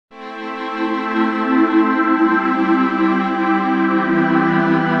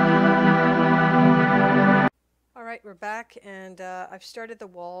we're back, and I've started the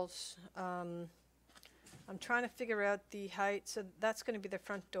walls. I'm trying to figure out the height, so that's going to be the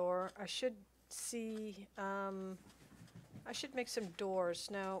front door. I should see, I should make some doors.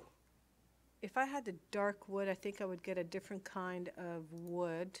 Now, if I had the dark wood, I think I would get a different kind of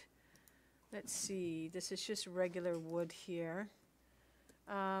wood. Let's see, this is just regular wood here.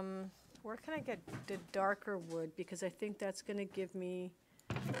 Where can I get the darker wood? Because I think that's going to give me,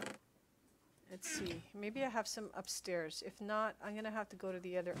 let's see, maybe I have some upstairs. If not, I'm going to have to go to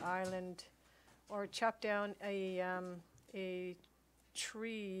the other island or chop down a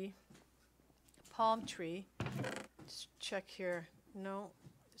tree, palm tree. Let's check here. No,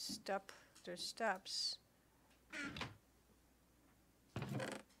 there's steps.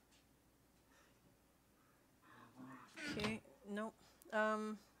 Okay, no.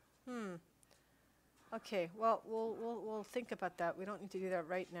 Okay, well, we'll think about that. We don't need to do that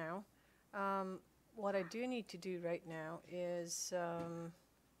right now. What I do need to do right now is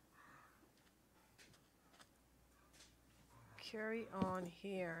carry on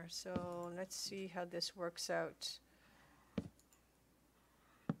here. So let's see how this works out.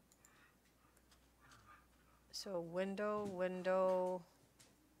 So window.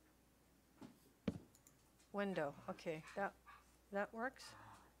 Okay, that works.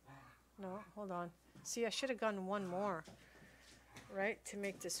 No, hold on. See, I should have gone one more, right? To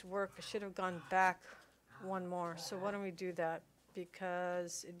make this work, I should have gone back one more. So why don't we do that?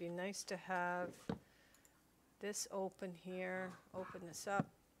 Because it'd be nice to have this open here, open this up.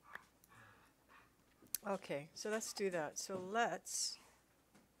 Okay, so let's do that. So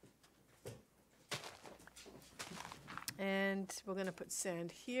and we're going to put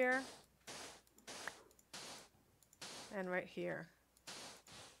sand here and right here.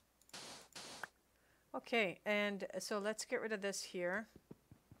 Okay, and so let's get rid of this here.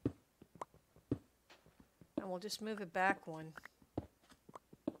 And we'll just move it back one.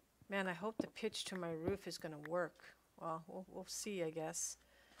 Man, I hope the pitch to my roof is going to work. Well, we'll see, I guess.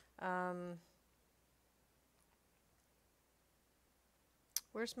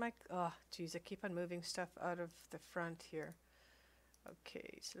 Where's my... Oh, geez, I keep on moving stuff out of the front here.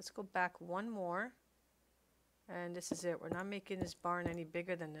 Okay, so let's go back one more. And this is it. We're not making this barn any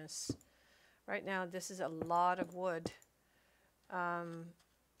bigger than this. Right now, this is a lot of wood to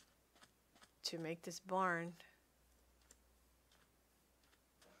make this barn.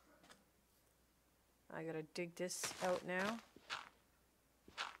 I gotta dig this out now.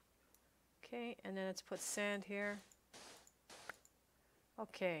 Okay, and then let's put sand here.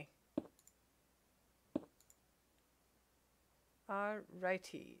 Okay.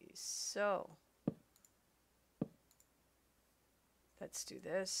 Alrighty, so let's do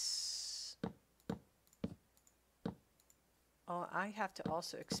this. Oh, I have to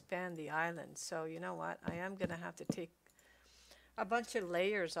also expand the island. So you know what? I am gonna have to take a bunch of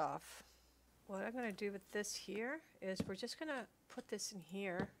layers off. What I'm gonna do with this here is we're just gonna put this in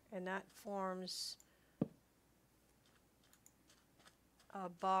here, and that forms a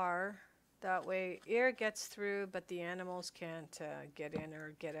bar. That way air gets through, but the animals can't get in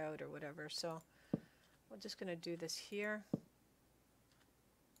or get out or whatever. So we're just gonna do this here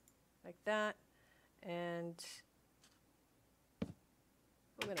like that, and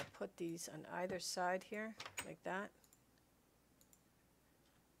we're going to put these on either side here, like that.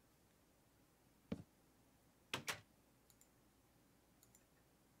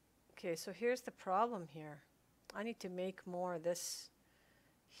 Okay, so here's the problem here. I need to make more of this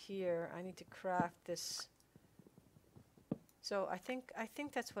here. I need to craft this. So I think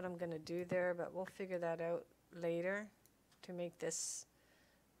that's what I'm going to do there, but we'll figure that out later to make this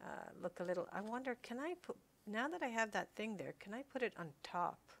look a little... I wonder, can I put... Now that I have that thing there, can I put it on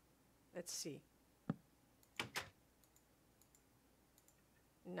top? Let's see.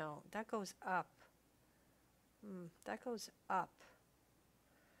 No, that goes up. That goes up.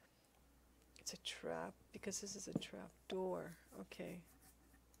 It's a trap, because this is a trap door. Okay.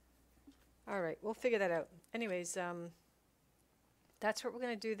 All right, we'll figure that out. Anyways, that's what we're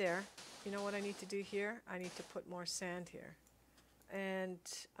going to do there. You know what I need to do here? I need to put more sand here. And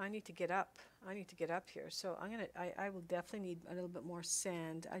I need to get up. I need to get up here. So I will definitely need a little bit more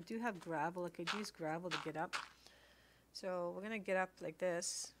sand. I do have gravel. I could use gravel to get up. So we're going to get up like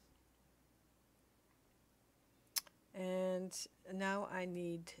this. And now I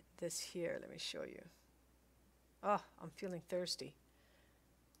need this here. Let me show you. Oh, I'm feeling thirsty.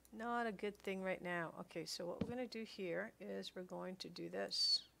 Not a good thing right now. Okay, so what we're going to do here is we're going to do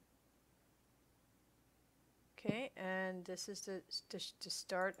this. Okay, and this is the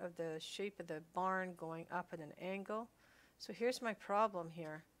start of the shape of the barn going up at an angle. So here's my problem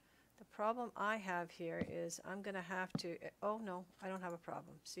here. The problem I have here is I'm going to have to, oh no, I don't have a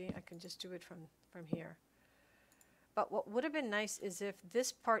problem. See, I can just do it from here. But what would have been nice is if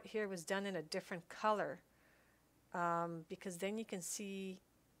this part here was done in a different color, because then you can see,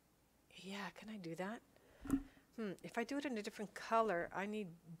 yeah, can I do that? If I do it in a different color, I need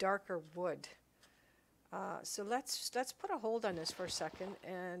darker wood. So let's put a hold on this for a second,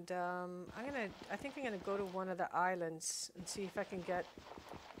 and I think I'm gonna go to one of the islands and see if I can get.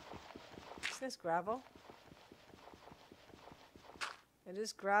 Isn't this gravel? It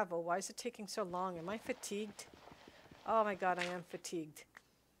is gravel. Why is it taking so long? Am I fatigued? Oh my God, I am fatigued.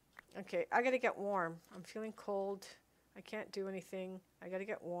 Okay, I gotta get warm. I'm feeling cold. I can't do anything. I gotta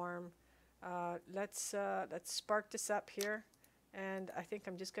get warm. Let's spark this up here, and I think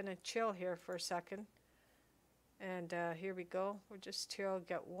I'm just gonna chill here for a second. And here we go. We'll just chill,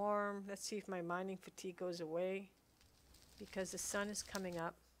 get warm. Let's see if my mining fatigue goes away, because the sun is coming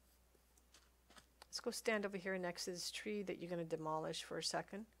up. Let's go stand over here next to this tree that you're going to demolish for a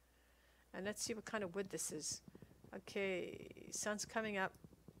second. And let's see what kind of wood this is. Okay, sun's coming up.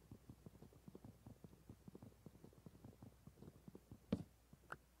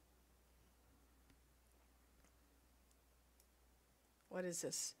 What is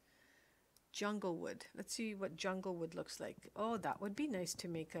this? Jungle wood. Let's see what jungle wood looks like. Oh, that would be nice to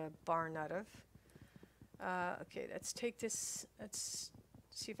make a barn out of. Okay, let's take this. Let's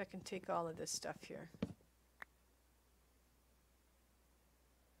see if I can take all of this stuff here.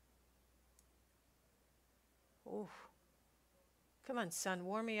 Oh, come on, sun,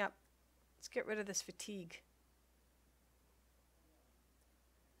 warm me up. Let's get rid of this fatigue.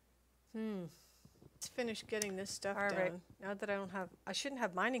 Let's finish getting this stuff down. Right. Now that I shouldn't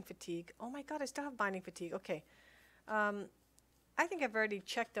have mining fatigue. Oh my God, I still have mining fatigue. Okay. I think I've already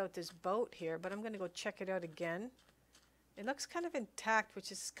checked out this boat here, but I'm going to go check it out again. It looks kind of intact,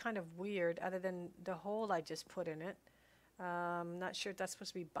 which is kind of weird, other than the hole I just put in it. I'm not sure if that's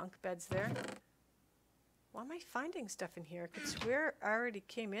supposed to be bunk beds there. Why am I finding stuff in here? I could swear I already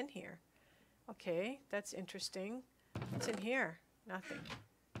came in here. Okay, that's interesting. What's in here? Nothing.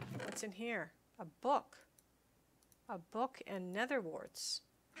 What's in here? A book. A book and nether warts.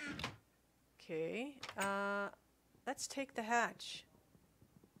 Okay, let's take the hatch.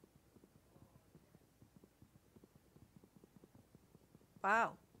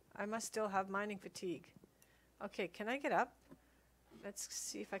 Wow, I must still have mining fatigue. Okay, can I get up? Let's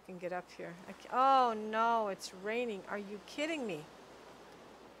see if I can get up here. Oh no, it's raining. Are you kidding me?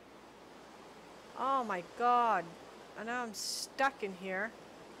 Oh my God. And now I'm stuck in here.